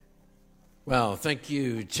Well, thank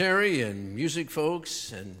you, Terry and music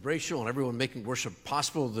folks and Rachel and everyone making worship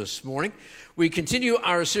possible this morning. We continue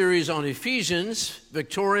our series on Ephesians,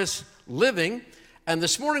 Victorious Living, and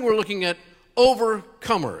this morning we're looking at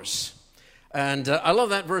overcomers. And I love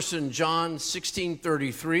that verse in John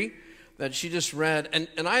 16:33 that she just read.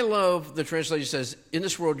 And I love the translation says, "In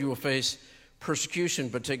this world you will face persecution,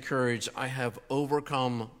 but take courage. I have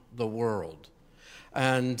overcome the world."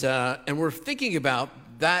 And we're thinking about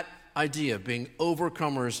that idea of being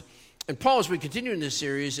overcomers. And Paul, as we continue in this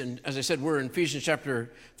series, and as I said, we're in Ephesians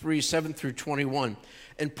chapter 3, 7 through 21.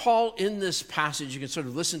 And Paul, in this passage, you can sort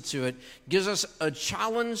of listen to it, gives us a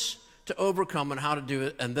challenge to overcome and how to do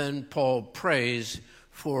it. And then Paul prays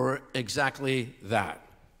for exactly that.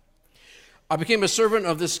 "I became a servant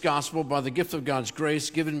of this gospel by the gift of God's grace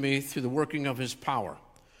given me through the working of his power.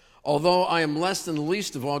 Although I am less than the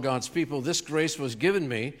least of all God's people, this grace was given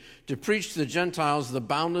me to preach to the Gentiles the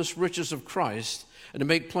boundless riches of Christ and to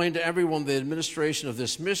make plain to everyone the administration of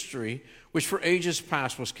this mystery, which for ages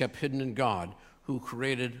past was kept hidden in God, who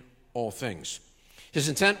created all things. His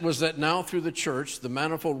intent was that now through the church, the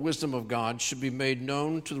manifold wisdom of God should be made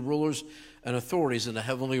known to the rulers and authorities in the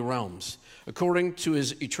heavenly realms, according to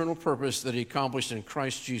his eternal purpose that he accomplished in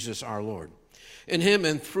Christ Jesus our Lord. In him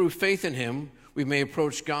and through faith in him, we may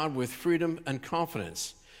approach God with freedom and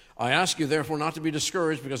confidence. I ask you, therefore, not to be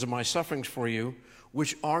discouraged because of my sufferings for you,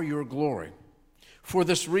 which are your glory. For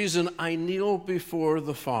this reason, I kneel before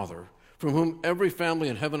the Father, from whom every family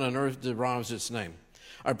in heaven and earth derives its name.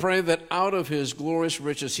 I pray that out of his glorious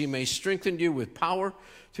riches he may strengthen you with power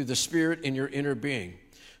through the Spirit in your inner being,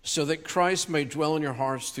 so that Christ may dwell in your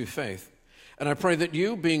hearts through faith. And I pray that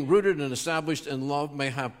you, being rooted and established in love,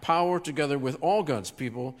 may have power together with all God's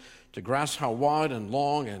people to grasp how wide and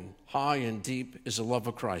long and high and deep is the love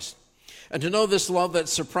of Christ, and to know this love that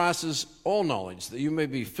surpasses all knowledge, that you may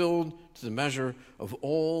be filled to the measure of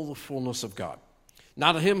all the fullness of God.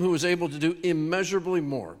 Now to him who is able to do immeasurably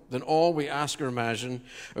more than all we ask or imagine,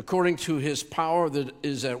 according to his power that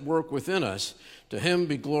is at work within us, to him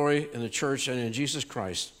be glory in the church and in Jesus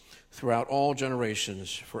Christ throughout all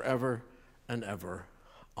generations, forever and ever.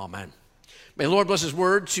 Amen." May the Lord bless his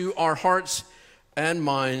word to our hearts and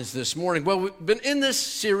minds this morning. Well, we've been in this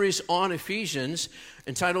series on Ephesians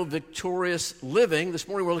entitled Victorious Living. This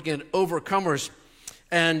morning we're looking at overcomers.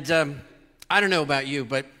 And I don't know about you,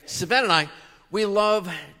 but Savannah and I, we love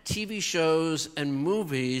TV shows and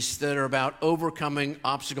movies that are about overcoming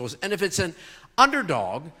obstacles. And if it's an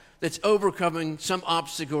underdog that's overcoming some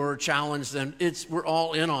obstacle or challenge, then we're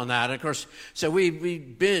all in on that. And of course, so we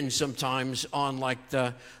binge sometimes on like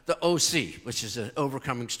the OC, which is an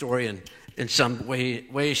overcoming story in some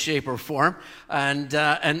way, shape, or form,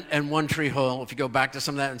 and One Tree Hill, if you go back to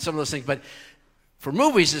some of that and some of those things. But for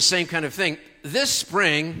movies, the same kind of thing. This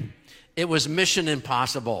spring, it was Mission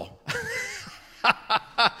Impossible.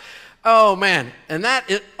 Oh, man. And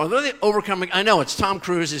although they're overcoming, I know it's Tom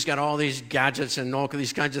Cruise, he's got all these gadgets and all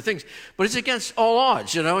these kinds of things, but it's against all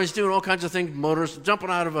odds, you know. He's doing all kinds of things, jumping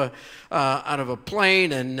out of a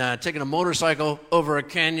plane and taking a motorcycle over a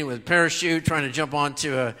canyon with a parachute, trying to jump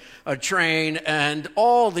onto a train, and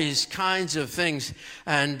all these kinds of things.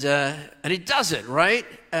 And he does it, right?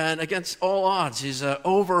 And against all odds, he's an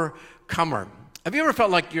overcomer. Have you ever felt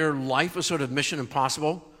like your life was sort of Mission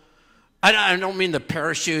Impossible? I don't mean the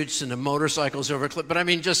parachutes and the motorcycles over a cliff, but I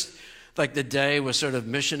mean just like the day was sort of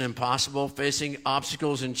Mission Impossible, facing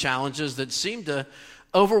obstacles and challenges that seemed to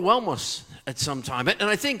overwhelm us at some time. And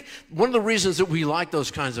I think one of the reasons that we like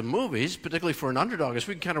those kinds of movies, particularly for an underdog, is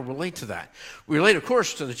we can kind of relate to that. We relate, of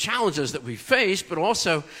course, to the challenges that we face, but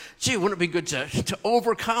also, gee, wouldn't it be good to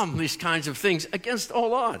overcome these kinds of things against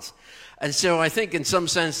all odds? And so I think in some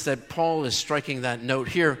sense that Paul is striking that note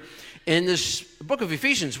here in this book of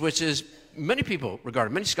Ephesians, which is many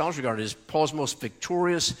scholars regard it as Paul's most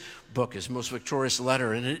victorious book, his most victorious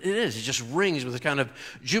letter. And it is. It just rings with a kind of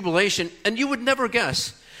jubilation. And you would never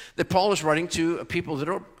guess that Paul is writing to people that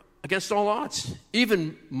are against all odds.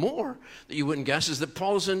 Even more that you wouldn't guess is that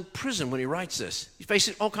Paul is in prison when he writes this. He's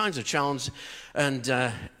facing all kinds of challenges and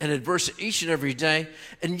adversity each and every day.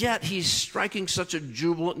 And yet he's striking such a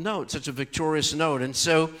jubilant note, such a victorious note. And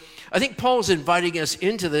so I think Paul is inviting us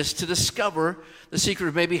into this to discover the secret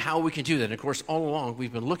of maybe how we can do that. And of course, all along,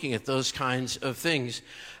 we've been looking at those kinds of things.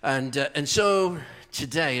 And so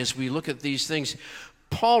today, as we look at these things,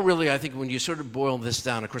 Paul really, I think when you sort of boil this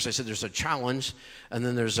down, of course, I said there's a challenge and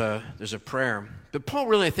then there's a prayer. But Paul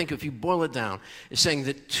really, I think if you boil it down, is saying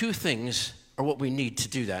that two things are what we need to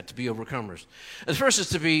do that, to be overcomers. And the first is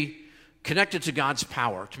to be connected to God's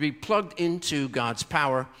power, to be plugged into God's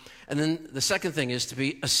power. And then the second thing is to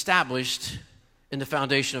be established in the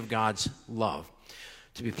foundation of God's love,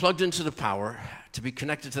 to be plugged into the power, to be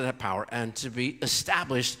connected to that power, and to be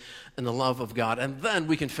established in the love of God. And then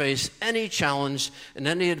we can face any challenge and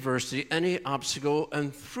any adversity, any obstacle,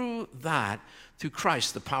 and through that, through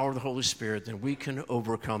Christ, the power of the Holy Spirit, then we can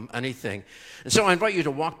overcome anything. And so I invite you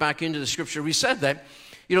to walk back into the scripture. We said that,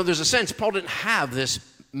 there's a sense Paul didn't have this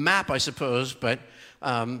map, I suppose, but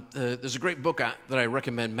there's a great book that I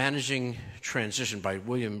recommend, Managing Transition by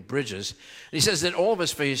William Bridges. And he says that all of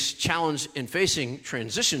us face challenge in facing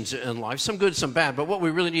transitions in life, some good, some bad, but what we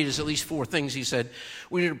really need is at least 4 things. He said,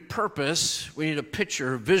 we need a purpose, we need a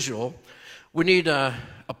picture, visual, we need a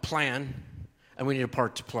plan, and we need a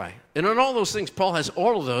part to play. And in all those things, Paul has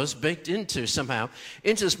all of those baked into somehow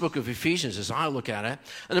into this book of Ephesians as I look at it.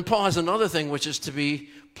 And then Paul has another thing, which is to be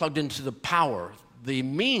plugged into the power, the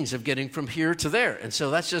means of getting from here to there. And so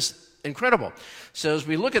that's just incredible. So as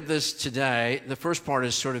we look at this today, the first part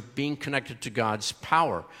is sort of being connected to God's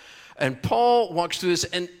power. And Paul walks through this,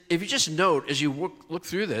 and if you just note as you look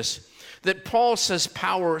through this, that Paul says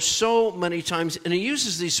power so many times, and he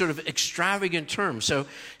uses these sort of extravagant terms. So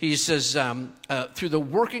he says, through the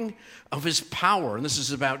working of his power, and this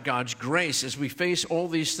is about God's grace as we face all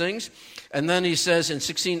these things. And then he says in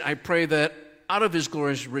 16, I pray that out of his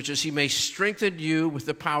glorious riches he may strengthen you with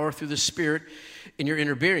the power through the Spirit in your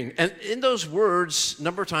inner being. And in those words, a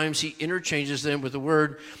number of times he interchanges them with the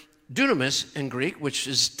word dunamis in Greek, which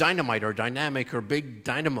is dynamite or dynamic or big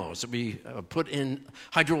dynamos that we put in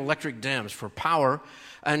hydroelectric dams for power,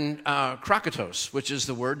 and krakatos, which is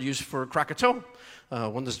the word used for Krakatoa,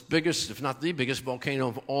 one of the biggest, if not the biggest, volcano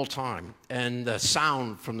of all time. And the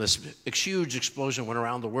sound from this huge explosion went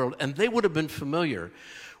around the world, and they would have been familiar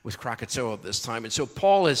with Krakatoa at this time. And so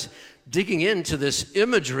Paul is digging into this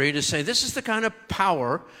imagery to say this is the kind of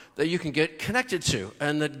power that you can get connected to,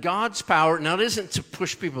 and that God's power, now it isn't to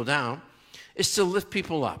push people down, it's to lift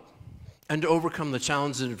people up and to overcome the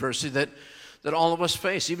challenges and adversity that all of us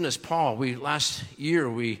face. Even as Paul, last year,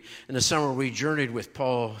 in the summer, we journeyed with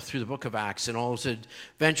Paul through the book of Acts and all his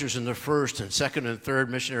adventures in the first and second and third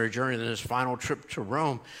missionary journey, and then his final trip to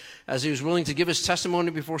Rome, as he was willing to give his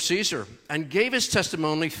testimony before Caesar, and gave his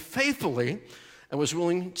testimony faithfully, and was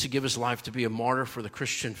willing to give his life to be a martyr for the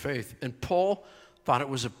Christian faith. And Paul thought it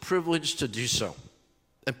was a privilege to do so.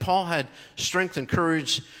 And Paul had strength and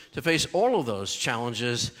courage to face all of those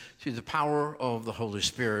challenges through the power of the Holy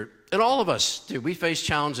Spirit. And all of us do. We face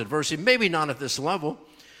challenge, adversity, maybe not at this level,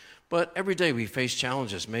 but every day we face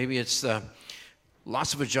challenges. Maybe it's the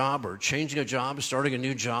loss of a job or changing a job, starting a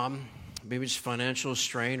new job. Maybe it's financial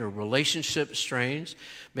strain or relationship strains.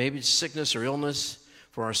 Maybe it's sickness or illness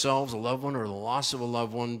for ourselves, a loved one, or the loss of a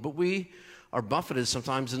loved one. But we are buffeted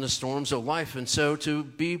sometimes in the storms of life. And so to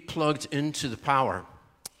be plugged into the power.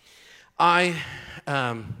 I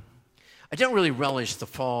don't really relish the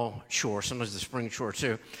fall chore, sometimes the spring chore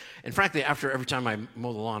too. And frankly, after every time I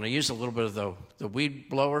mow the lawn, I use a little bit of the weed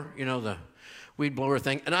blower, the weed blower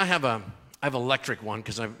thing. And I have an electric one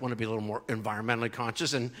because I want to be a little more environmentally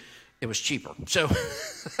conscious, and it was cheaper. So,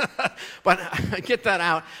 but I get that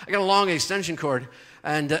out. I got a long extension cord,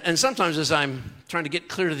 and sometimes as I'm trying to get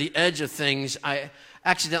clear to the edge of things, I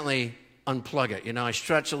accidentally unplug it. I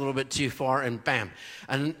stretch a little bit too far, and bam,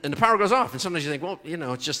 and the power goes off. And sometimes you think, well,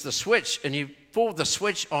 it's just the switch, and you pull the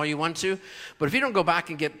switch all you want to, but if you don't go back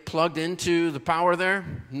and get plugged into the power there,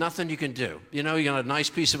 nothing you can do. You got a nice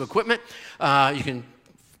piece of equipment. You can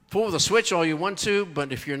pull the switch all you want to,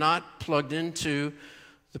 but if you're not plugged into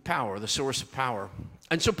the power, the source of power.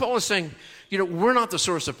 And so Paul is saying, we're not the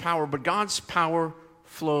source of power, but God's power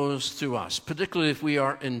flows through us, particularly if we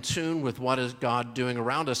are in tune with what is God doing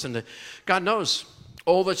around us. And God knows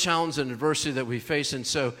all the challenge and adversity that we face. And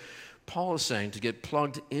so Paul is saying to get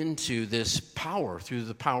plugged into this power through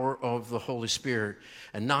the power of the Holy Spirit,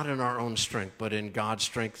 and not in our own strength, but in God's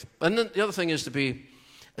strength. And then the other thing is to be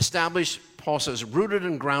established, Paul says, rooted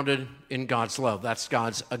and grounded in God's love. That's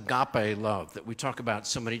God's agape love that we talk about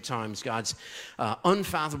so many times, God's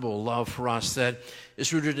unfathomable love for us that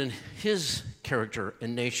is rooted in his character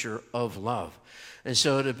and nature of love. And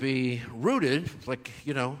so to be rooted, like,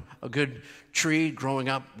 a good tree growing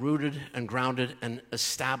up, rooted and grounded and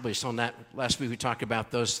established on that. Last week we talked about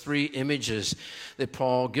those 3 images that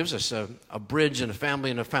Paul gives us, a bridge and a family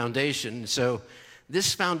and a foundation. So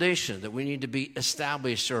this foundation that we need to be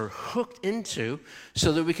established or hooked into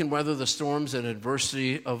so that we can weather the storms and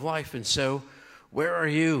adversity of life. And so where are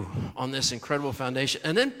you on this incredible foundation?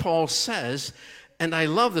 And then Paul says, and I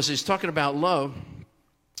love this, he's talking about love.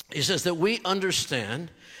 He says that we understand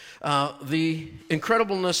the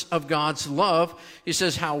incredibleness of God's love. He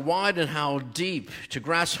says how wide and how deep, to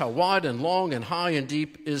grasp how wide and long and high and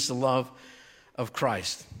deep is the love of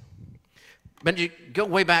Christ. But you go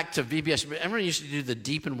way back to VBS. Everyone used to do the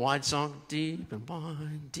Deep and Wide song. Deep and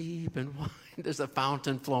wide, deep and wide. There's a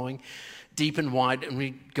fountain flowing deep and wide, and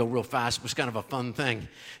we go real fast. It was kind of a fun thing. You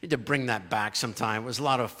need to bring that back sometime. It was a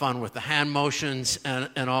lot of fun with the hand motions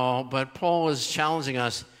and all. But Paul is challenging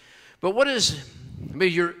us. But what is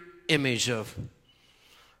maybe your image of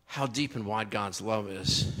how deep and wide God's love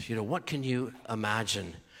is? You know, what can you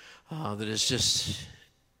imagine that is just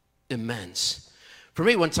immense? For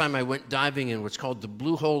me, one time I went diving in what's called the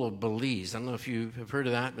Blue Hole of Belize. I don't know if you have heard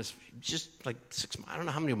of that. It's just like I don't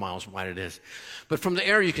know how many miles wide it is. But from the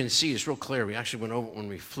air you can see it's real clear. We actually went over it when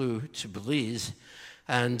we flew to Belize.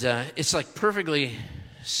 And it's like perfectly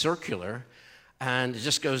circular. And it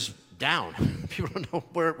just goes down. People don't know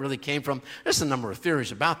where it really came from. There's a number of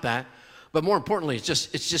theories about that. But more importantly, it's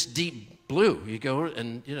just deep blue. You go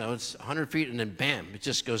and, you know, it's 100 feet and then bam, it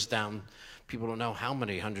just goes down. People don't know how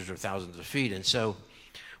many hundreds or thousands of feet. And so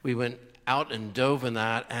we went out and dove in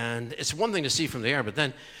that. And it's one thing to see from the air, but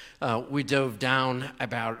then we dove down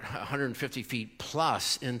about 150 feet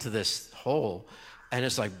plus into this hole. And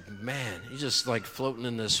it's like, man, you're just like floating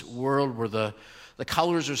in this world where the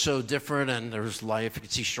colors are so different and there's life. You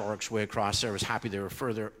could see sharks way across there. I was happy they were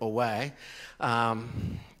further away.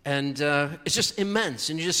 And it's just immense.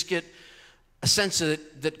 And you just get a sense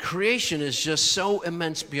that creation is just so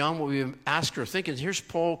immense beyond what we ask or think. And here's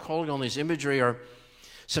Paul calling on these imagery. Or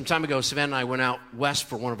some time ago, Savannah and I went out west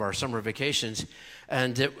for one of our summer vacations.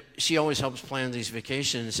 And she always helps plan these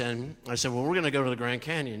vacations. And I said, well, we're going to go to the Grand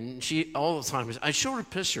Canyon. And she, all the time, I showed her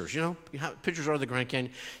pictures. You know, pictures are of the Grand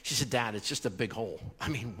Canyon. She said, Dad, it's just a big hole. I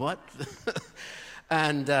mean, what?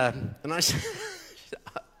 and I said,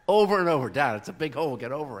 over and over, Dad, it's a big hole.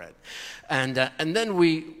 Get over it. And then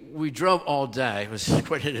we drove all day. It was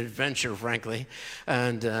quite an adventure, frankly.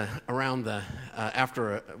 And around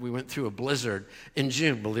after we went through a blizzard in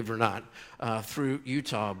June, believe it or not, through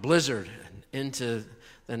Utah, blizzard, into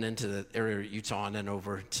the area of Utah, and then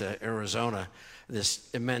over to Arizona, this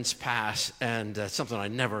immense pass, and something I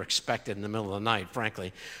never expected in the middle of the night,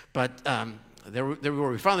 frankly. But there we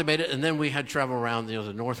were. We finally made it, and then we had to travel around, you know,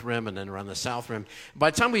 the North Rim and then around the South Rim.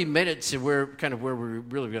 By the time we made it to where we were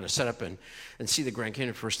really going to set up and see the Grand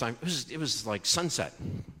Canyon for the first time, it was like sunset.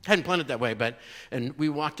 Hadn't planned it that way, and we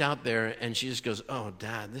walked out there, and she just goes, "Oh,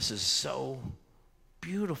 Dad, this is so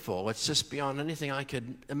beautiful. It's just beyond anything I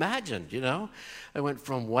could imagine." You know, I went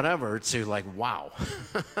from whatever to like, wow.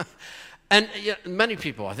 And yeah, many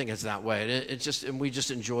people, I think it's that way. And we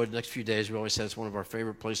just enjoyed the next few days. We always said it's one of our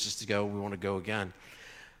favorite places to go. We want to go again.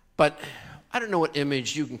 But I don't know what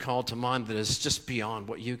image you can call to mind that is just beyond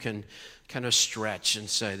what you can kind of stretch and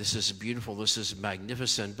say, this is beautiful, this is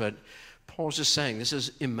magnificent. But Paul's just saying, this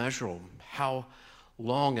is immeasurable. How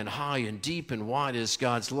long and high and deep and wide is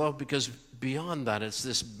God's love? Because beyond that, it's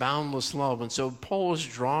this boundless love. And so Paul is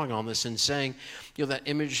drawing on this and saying, you know, that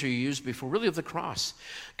image you used before, really of the cross.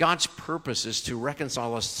 God's purpose is to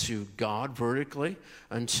reconcile us to God vertically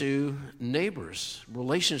and to neighbors,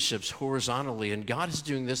 relationships horizontally. And God is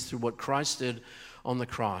doing this through what Christ did on the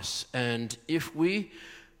cross. And if we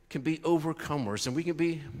can be overcomers, and we can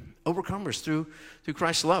be overcomers through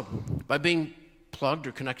Christ's love, by being plugged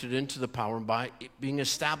or connected into the power, and by being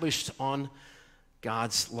established on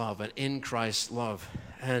God's love and in Christ's love.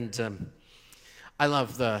 And I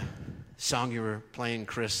love the song you were playing,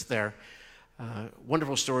 Chris, there.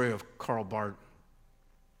 Wonderful story of Karl Barth.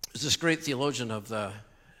 He's this great theologian of the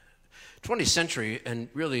 20th century, and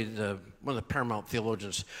really one of the paramount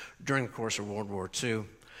theologians during the course of World War II.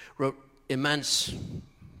 Wrote immense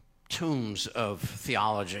tomes of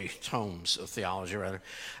theology,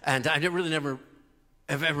 and I never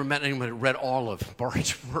have ever met anyone that read all of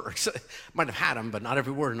Barth's works. Might have had them, but not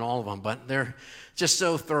every word in all of them. But they're just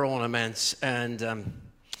so thorough and immense. And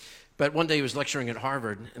but one day he was lecturing at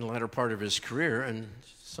Harvard in the latter part of his career, and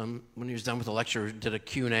when he was done with the lecture, did a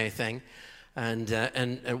Q&A thing. And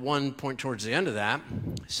at one point towards the end of that,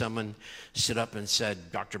 someone stood up and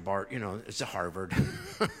said, Dr. Barth, you know, it's at Harvard,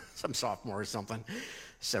 some sophomore or something,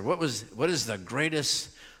 said, what is the greatest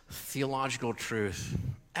theological truth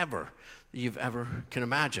ever you've ever can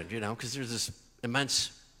imagine, you know, because there's this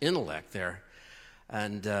immense intellect there.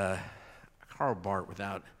 And Karl Barth,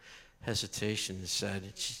 without hesitation,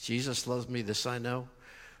 said, Jesus loves me, this I know,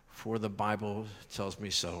 for the Bible tells me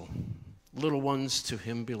so. Little ones to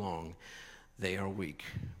him belong. They are weak,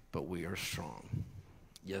 but we are strong.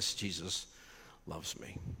 Yes, Jesus loves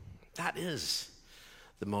me. That is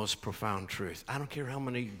the most profound truth. I don't care how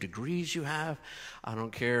many degrees you have. I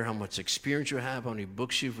don't care how much experience you have, how many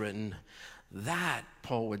books you've written. That,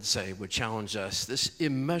 Paul would say, would challenge us. This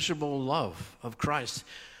immeasurable love of Christ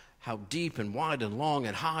how deep and wide and long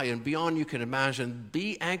and high and beyond you can imagine.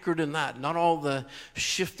 Be anchored in that. Not all the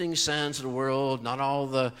shifting sands of the world, not all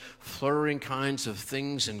the flurrying kinds of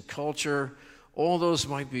things in culture. All those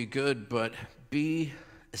might be good, but be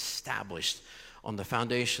established on the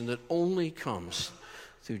foundation that only comes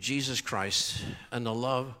through Jesus Christ and the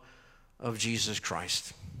love of Jesus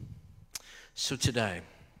Christ. So today,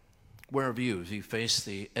 wherever you face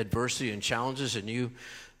the adversity and challenges and you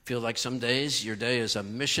feel like some days your day is a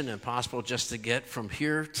mission impossible just to get from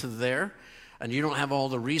here to there, and you don't have all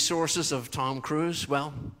the resources of Tom Cruise,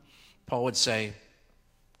 well, Paul would say,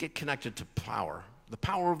 get connected to power, the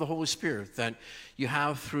power of the Holy Spirit that you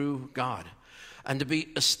have through God, and to be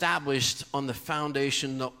established on the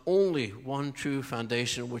foundation, the only one true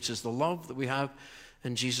foundation, which is the love that we have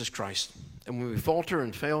in Jesus Christ. And when we falter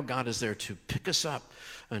and fail, God is there to pick us up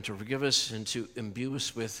and to forgive us and to imbue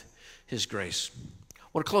us with his grace. I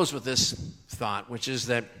want to close with this thought, which is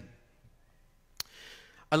that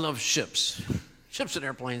I love ships and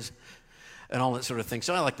airplanes and all that sort of thing.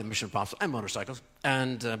 So I like the Mission Impossible and motorcycles.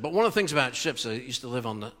 But one of the things about ships, I used to live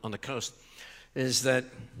on the coast, is that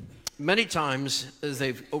many times, as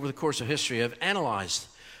they've, over the course of history, have analyzed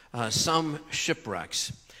some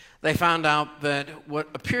shipwrecks, they found out that what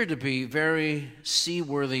appeared to be very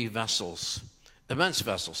seaworthy vessels, immense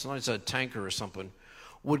vessels, sometimes a tanker or something,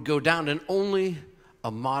 would go down in only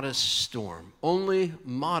a modest storm, only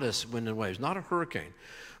modest wind and waves, not a hurricane,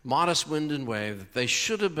 modest wind and wave that they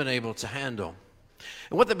should have been able to handle.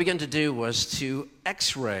 And what they began to do was to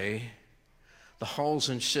x-ray the hulls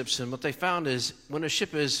and ships, and what they found is when a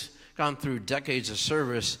ship has gone through decades of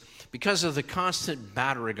service, because of the constant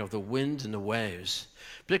battering of the wind and the waves,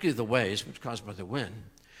 particularly the waves, which are caused by the wind,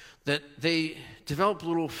 that they develop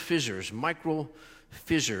little fissures, micro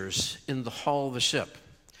fissures in the hull of the ship.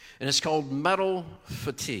 And it's called metal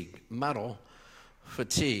fatigue.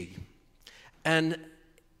 And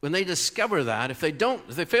when they discover that, if they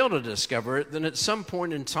fail to discover it, then at some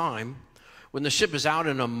point in time, when the ship is out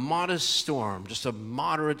in a modest storm, just a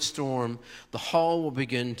moderate storm, the hull will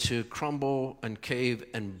begin to crumble and cave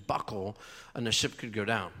and buckle, and the ship could go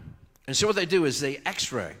down. And so what they do is they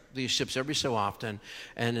x-ray these ships every so often,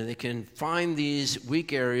 and they can find these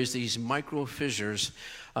weak areas, these micro fissures,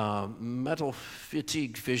 metal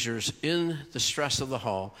fatigue fissures in the stress of the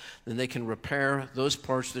hull. Then they can repair those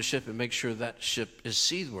parts of the ship and make sure that ship is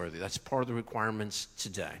seaworthy. That's part of the requirements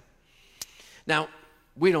today. Now,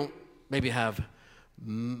 we don't maybe have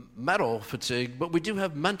metal fatigue, but we do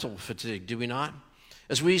have mental fatigue, do we not?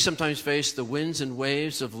 As we sometimes face the winds and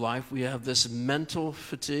waves of life, we have this mental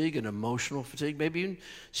fatigue and emotional fatigue, maybe even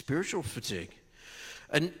spiritual fatigue.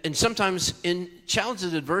 And sometimes in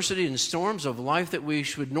challenges, adversity, and storms of life that we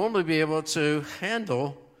should normally be able to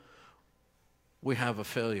handle, we have a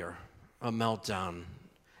failure, a meltdown.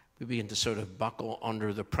 We begin to sort of buckle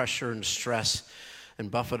under the pressure and stress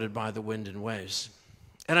and buffeted by the wind and waves.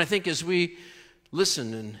 And I think as we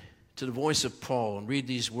listen to the voice of Paul and read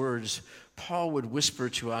these words, Paul would whisper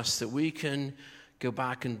to us that we can go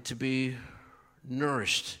back and to be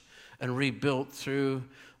nourished and rebuilt through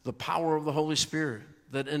the power of the Holy Spirit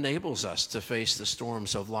that enables us to face the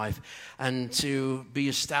storms of life and to be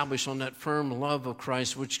established on that firm love of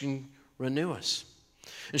Christ which can renew us.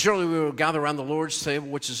 And surely we will gather around the Lord's table,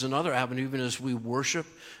 which is another avenue, even as we worship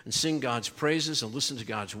and sing God's praises and listen to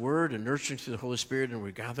God's word and nurturing through the Holy Spirit, and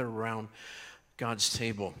we gather around God's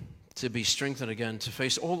table to be strengthened again, to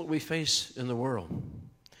face all that we face in the world.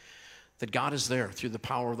 That God is there through the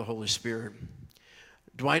power of the Holy Spirit.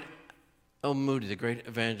 Dwight L. Moody, the great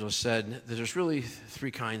evangelist, said that there's really three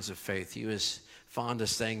kinds of faith. He was fond of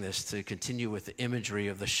saying this to continue with the imagery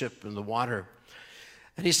of the ship and the water.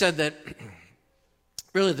 And he said that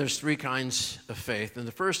really there's three kinds of faith. And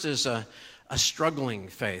the first is a struggling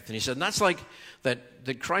faith. And he said, and that's like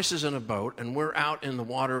that Christ is in a boat and we're out in the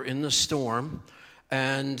water in the storm,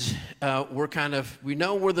 and we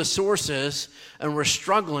know where the source is, and we're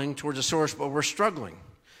struggling towards the source, but we're struggling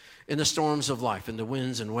in the storms of life, in the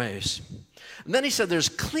winds and waves. And then he said there's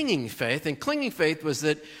clinging faith, and clinging faith was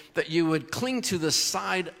that you would cling to the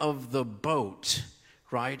side of the boat,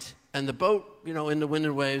 right? And the boat, in the wind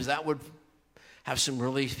and waves, that would have some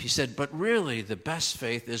relief. He said, but really the best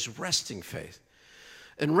faith is resting faith.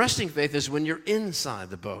 And resting faith is when you're inside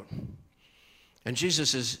the boat. And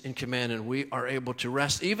Jesus is in command, and we are able to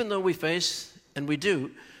rest, even though we face, and we do,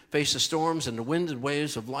 face the storms and the wind and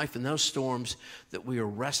waves of life, in those storms, that we are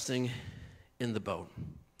resting in the boat.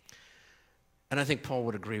 And I think Paul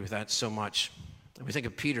would agree with that so much. And we think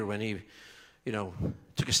of Peter when he,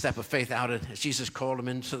 took a step of faith out as Jesus called him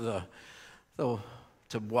into the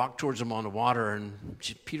to walk towards him on the water. And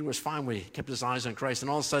Peter was fine when he kept his eyes on Christ. And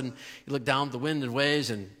all of a sudden, he looked down at the wind and waves,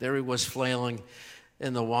 and there he was flailing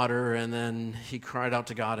in the water. And then he cried out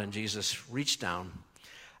to God, and Jesus reached down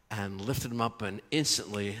and lifted him up, and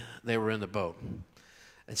instantly they were in the boat.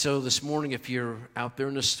 And so this morning, if you're out there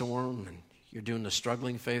in the storm and you're doing the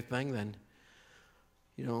struggling faith thing, then,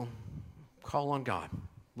 call on God.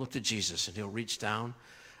 Look to Jesus, and he'll reach down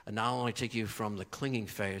and not only take you from the clinging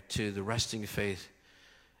faith to the resting faith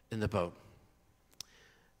in the boat.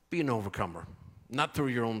 Be an overcomer, not through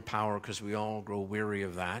your own power, because we all grow weary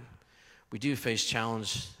of that. We do face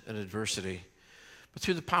challenge and adversity, but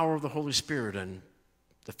through the power of the Holy Spirit and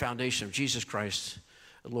the foundation of Jesus Christ,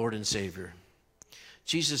 the Lord and Savior.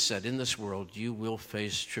 Jesus said, in this world you will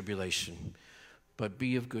face tribulation, but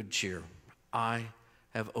be of good cheer. I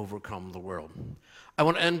have overcome the world. I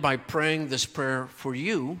want to end by praying this prayer for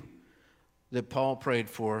you that Paul prayed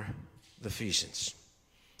for the Ephesians.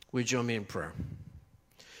 Will you join me in prayer?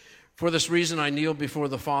 For this reason I kneel before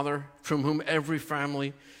the Father, from whom every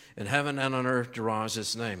family in heaven and on earth derives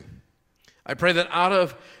its name. I pray that out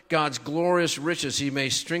of God's glorious riches he may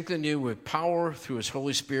strengthen you with power through his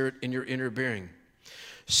Holy Spirit in your inner being,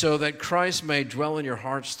 so that Christ may dwell in your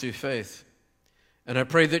hearts through faith. And I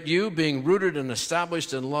pray that you, being rooted and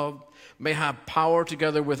established in love, may have power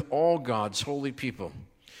together with all God's holy people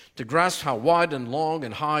to grasp how wide and long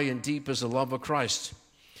and high and deep is the love of Christ,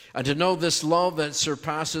 and to know this love that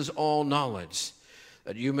surpasses all knowledge,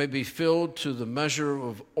 that you may be filled to the measure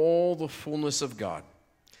of all the fullness of God.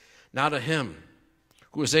 Now to him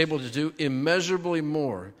who is able to do immeasurably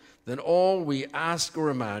more than all we ask or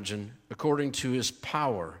imagine, according to his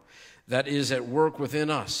power that is at work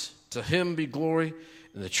within us. To him be glory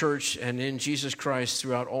in the church and in Jesus Christ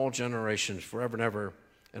throughout all generations, forever and ever.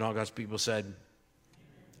 And all God's people said,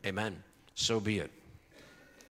 amen. So be it.